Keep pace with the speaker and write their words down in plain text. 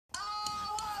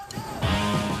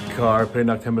Carpe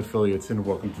Noctem affiliates, and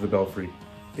welcome to the Belfry.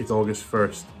 It's August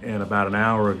 1st, and about an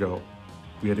hour ago,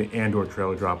 we had an Andor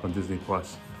trailer drop on Disney+.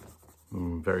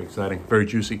 Very exciting, very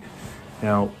juicy.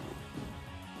 Now,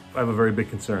 I have a very big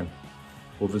concern.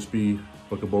 Will this be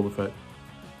Book of Boba Fett?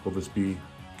 Will this be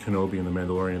Kenobi and the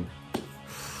Mandalorian?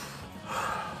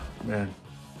 Man,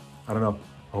 I don't know.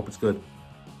 I hope it's good.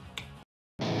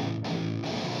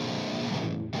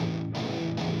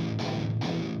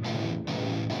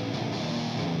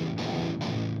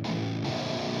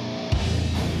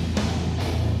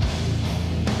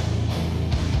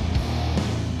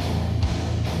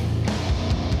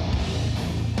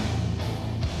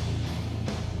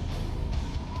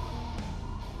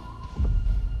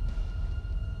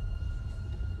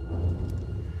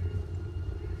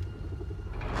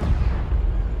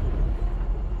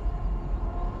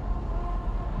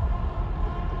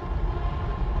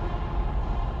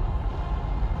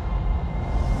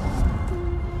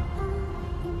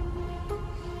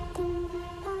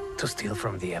 To steal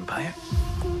from the Empire?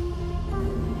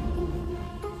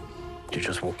 To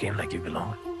just walk in like you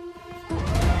belong?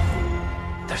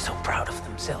 They're so proud of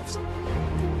themselves.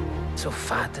 So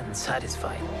fat and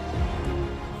satisfied.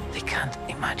 They can't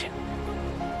imagine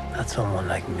that someone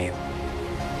like me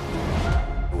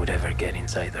would ever get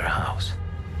inside their house.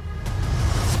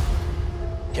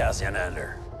 Cassian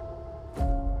Andor.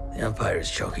 The Empire is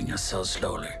choking us so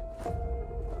slowly.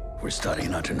 We're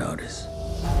starting not to notice.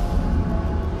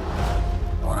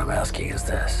 What I'm asking is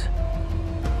this.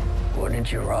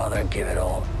 Wouldn't you rather give it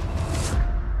all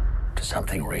to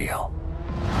something real?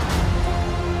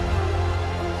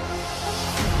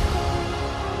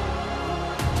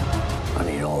 I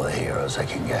need all the heroes I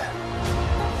can get.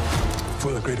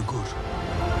 For the greater good.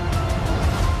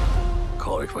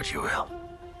 Call it what you will.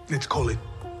 Let's call it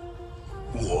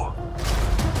war.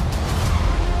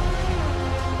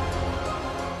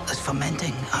 There's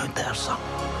fermenting out there, son.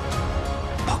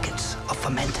 Pockets of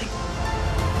fermenting.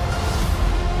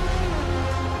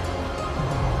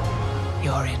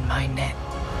 You're in my net.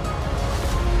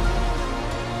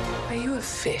 Are you a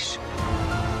fish?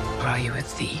 Or are you a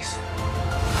thief?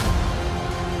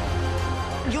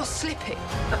 You're slipping.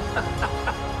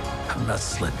 I'm not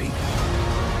slipping.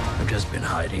 I've just been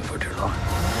hiding for too long.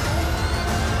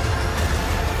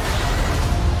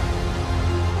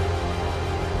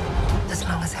 As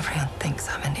long as everyone thinks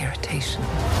I'm an irritation,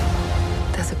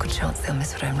 there's a good chance they'll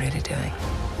miss what I'm really doing.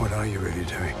 What are you really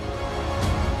doing?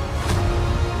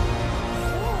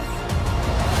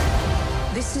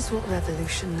 This is what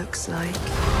revolution looks like.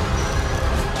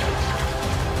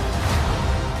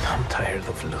 I'm tired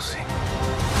of losing.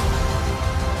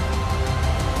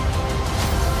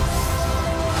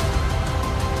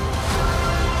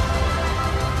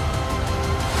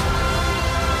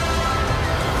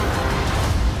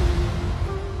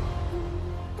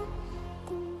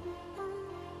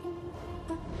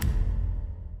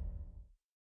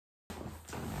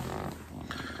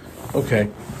 Okay,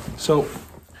 so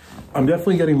I'm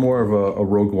definitely getting more of a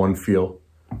Rogue One feel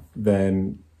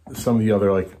than some of the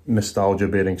other like nostalgia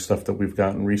baiting stuff that we've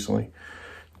gotten recently.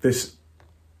 It's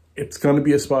going to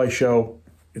be a spy show.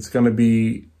 It's going to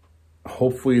be,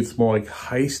 hopefully it's more like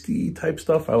heisty type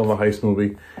stuff. I love a heist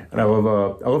movie, and I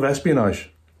love espionage.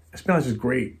 Espionage is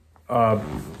great. You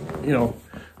know,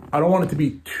 I don't want it to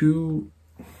be too,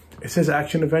 it says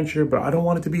action adventure, but I don't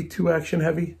want it to be too action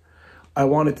heavy. I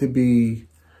want it to be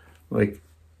like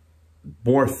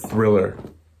more thriller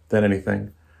than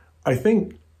anything. I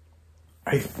think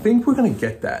we're gonna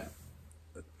get that.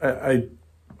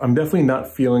 I'm definitely not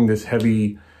feeling this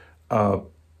heavy action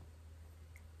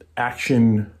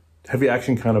kind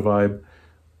of vibe.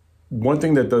 One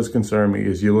thing that does concern me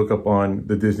is you look up on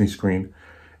the Disney screen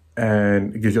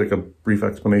and it gives you like a brief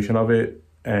explanation of it,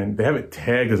 and they have it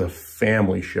tagged as a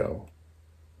family show.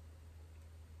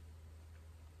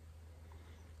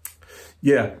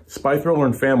 Yeah, spy thriller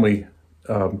and family,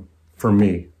 for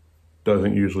me,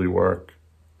 doesn't usually work.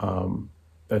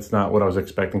 That's not what I was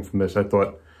expecting from this. I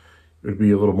thought it would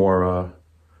be a little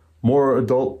more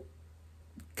adult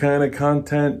kind of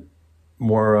content,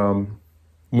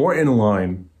 more in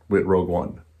line with Rogue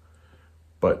One.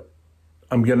 But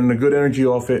I'm getting a good energy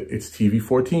off it. It's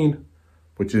TV-14,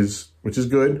 which is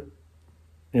good.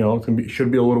 You know, it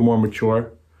should be a little more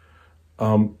mature.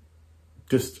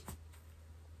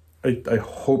 I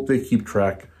hope they keep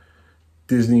track.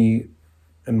 Disney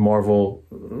and Marvel,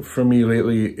 for me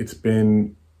lately, it's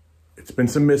been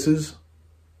some misses.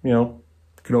 You know,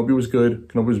 Kenobi was good.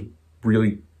 Kenobi was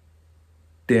really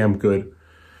damn good.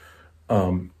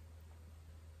 Thor,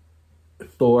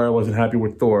 I wasn't happy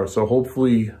with Thor. So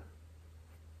hopefully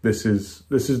this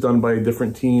is done by a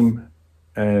different team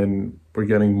and we're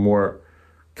getting more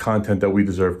content that we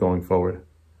deserve going forward.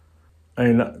 I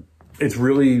mean, it's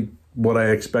really what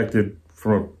I expected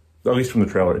at least from the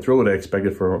trailer. It's really what I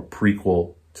expected from a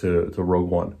prequel to Rogue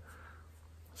One.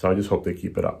 So I just hope they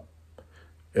keep it up.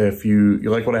 If you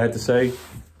like what I had to say,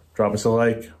 drop us a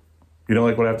like. If you don't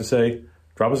like what I have to say,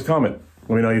 drop us a comment.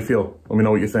 Let me know how you feel. Let me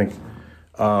know what you think.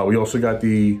 We also got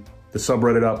the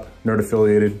subreddit up, Nerd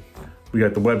Affiliated. We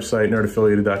got the website,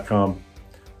 nerdaffiliated.com.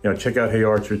 Check out Hey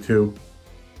Archer too.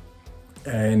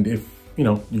 And if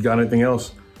you got anything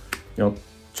else,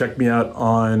 check me out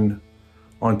on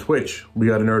Twitch. We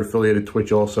got a Nerd Affiliated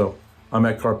Twitch also. I'm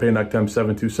at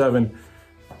Carpe727.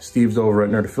 Steve's over at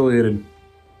Nerd Affiliated.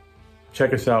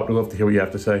 Check us out. We'd love to hear what you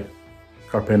have to say.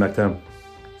 Carpe Noctem.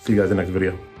 See you guys in the next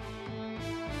video.